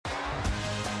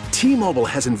T-Mobile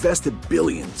has invested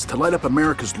billions to light up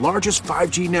America's largest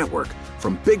 5G network,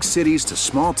 from big cities to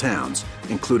small towns,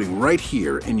 including right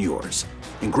here in yours.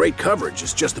 And great coverage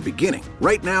is just the beginning.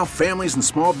 Right now, families and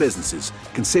small businesses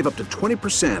can save up to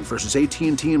 20% versus AT&T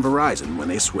and Verizon when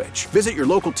they switch. Visit your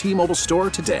local T-Mobile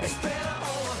store today.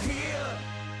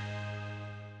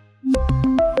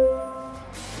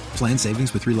 Plan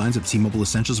savings with 3 lines of T-Mobile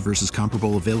Essentials versus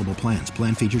comparable available plans.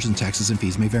 Plan features and taxes and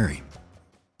fees may vary.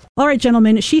 All right,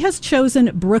 gentlemen, she has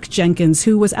chosen Brooke Jenkins,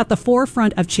 who was at the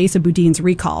forefront of Chesa Boudin's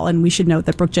recall. And we should note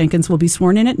that Brooke Jenkins will be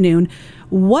sworn in at noon.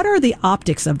 What are the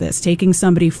optics of this, taking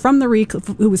somebody from the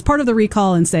who was part of the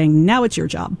recall and saying, now it's your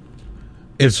job?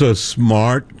 It's a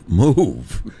smart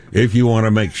move if you want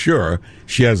to make sure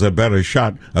she has a better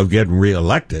shot of getting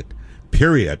reelected,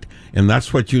 period. And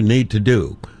that's what you need to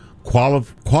do.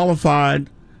 Qualified,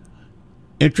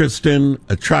 interesting,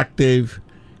 attractive,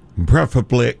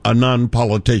 preferably a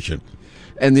non-politician.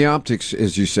 And the optics,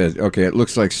 as you said, okay, it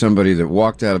looks like somebody that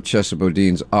walked out of Chesa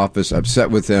Boudin's office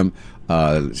upset with them,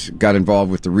 got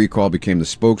involved with the recall, became the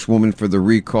spokeswoman for the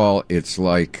recall. It's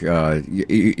like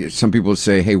some people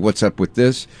say, hey, what's up with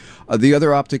this? The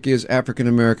other optic is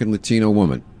African-American Latino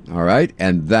woman, all right?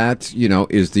 And that,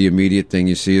 is the immediate thing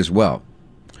you see as well.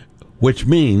 Which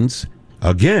means,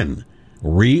 again,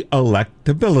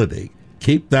 re-electability.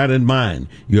 Keep that in mind.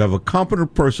 You have a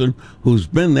competent person who's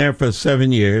been there for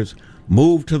 7 years,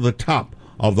 moved to the top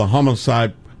of the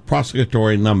homicide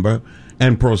prosecutory number,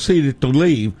 and proceeded to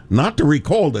leave, not to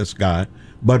recall this guy,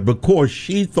 but because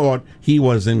she thought he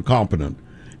was incompetent.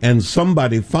 And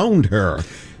somebody found her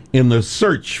in the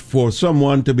search for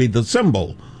someone to be the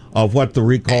symbol of what the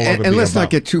recall ought to be And let's about. not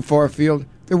get too far afield.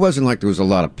 There wasn't like there was a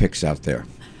lot of picks out there.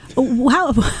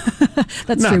 Wow,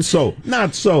 that's not true.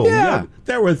 Not so. Yeah.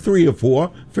 There were 3 or 4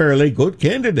 fairly good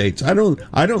candidates. I don't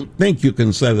think you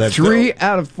can say that. 3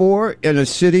 out of 4 in a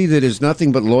city that is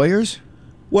nothing but lawyers?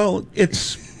 Well,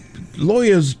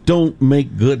 lawyers don't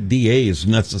make good DAs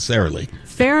necessarily.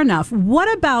 Fair enough.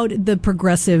 What about the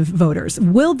progressive voters?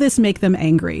 Will this make them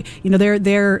angry?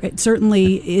 There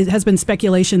certainly has been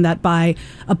speculation that by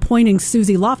appointing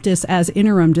Susie Loftus as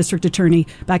interim district attorney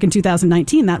back in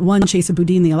 2019, that won Chesa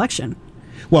Boudin the election.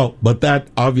 Well, but that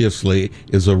obviously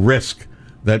is a risk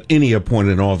that any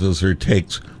appointed officer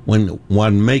takes when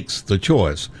one makes the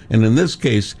choice. And in this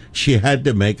case, she had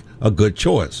to make a good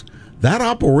choice. That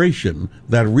operation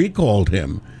that recalled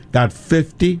him got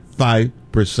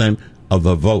 55% of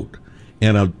the vote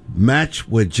in a match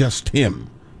with just him,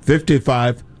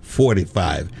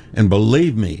 55-45. And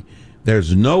believe me,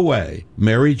 there's no way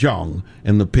Mary Jong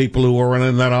and the people who are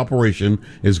running that operation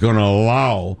is going to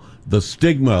allow the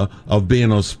stigma of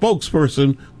being a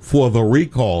spokesperson for the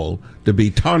recall to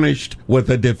be tarnished with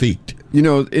a defeat.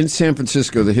 In San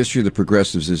Francisco, the history of the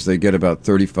progressives is they get about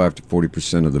 35 to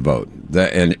 40% of the vote.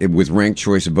 And with ranked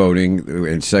choice voting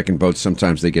and second votes,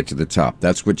 sometimes they get to the top.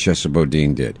 That's what Chesa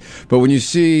Boudin did. But when you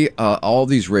see all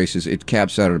these races, it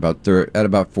caps out at about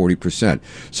 40%.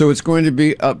 So it's going to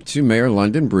be up to Mayor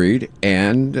London Breed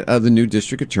and the new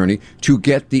district attorney to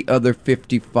get the other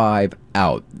 55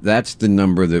 out. That's the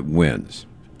number that wins.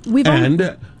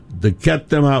 To get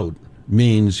them out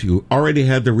means you already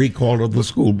had the recall of the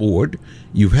school board,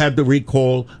 you've had the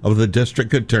recall of the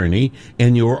district attorney,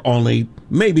 and you're only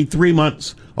maybe 3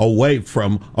 months away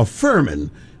from affirming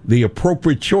the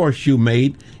appropriate choice you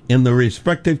made in the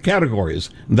respective categories.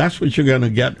 That's what you're going to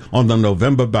get on the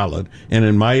November ballot. And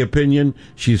in my opinion,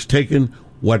 she's taken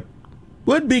what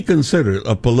would be considered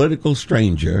a political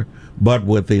stranger, but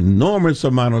with enormous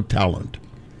amount of talent.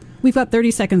 We've got 30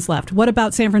 seconds left. What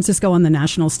about San Francisco on the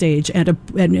national stage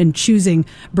and choosing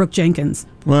Brooke Jenkins?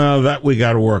 Well, that we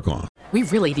got to work on. We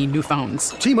really need new phones.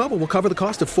 T-Mobile will cover the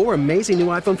cost of 4 amazing new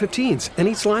iPhone 15s, and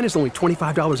each line is only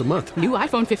 $25 a month. New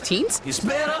iPhone 15s? It's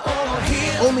better over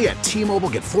here. Only at T-Mobile,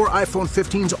 get 4 iPhone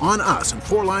 15s on us and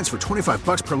 4 lines for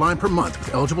 $25 per line per month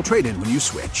with eligible trade-in when you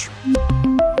switch.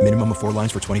 Minimum of 4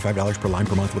 lines for $25 per line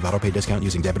per month with autopay discount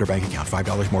using debit or bank account.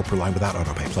 $5 more per line without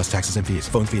autopay, plus taxes and fees.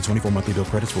 Phone fee at 24 monthly bill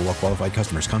credits for well-qualified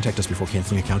customers. Contact us before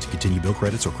canceling account to continue bill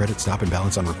credits or credit stop and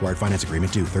balance on required finance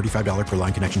agreement due. $35 per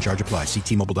line connection charge applies. See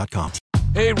T-Mobile.com.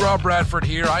 Hey, Rob Bradford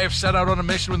here. I have set out on a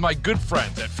mission with my good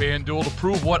friends at FanDuel to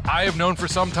prove what I have known for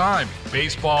some time.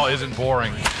 Baseball isn't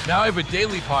boring. Now I have a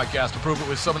daily podcast to prove it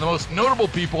with some of the most notable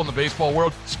people in the baseball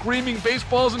world, screaming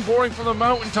baseball isn't boring from the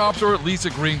mountaintops, or at least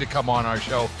agreeing to come on our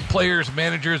show. Players,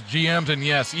 managers, GMs, and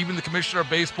yes, even the commissioner of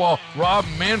baseball, Rob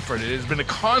Manfred. It has been a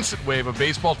constant wave of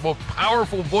baseball's most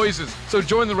powerful voices. So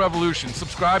join the revolution.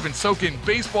 Subscribe and soak in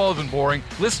Baseball Isn't Boring.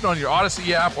 Listen on your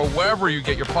Odyssey app or wherever you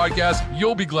get your podcasts.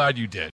 You'll be glad you did.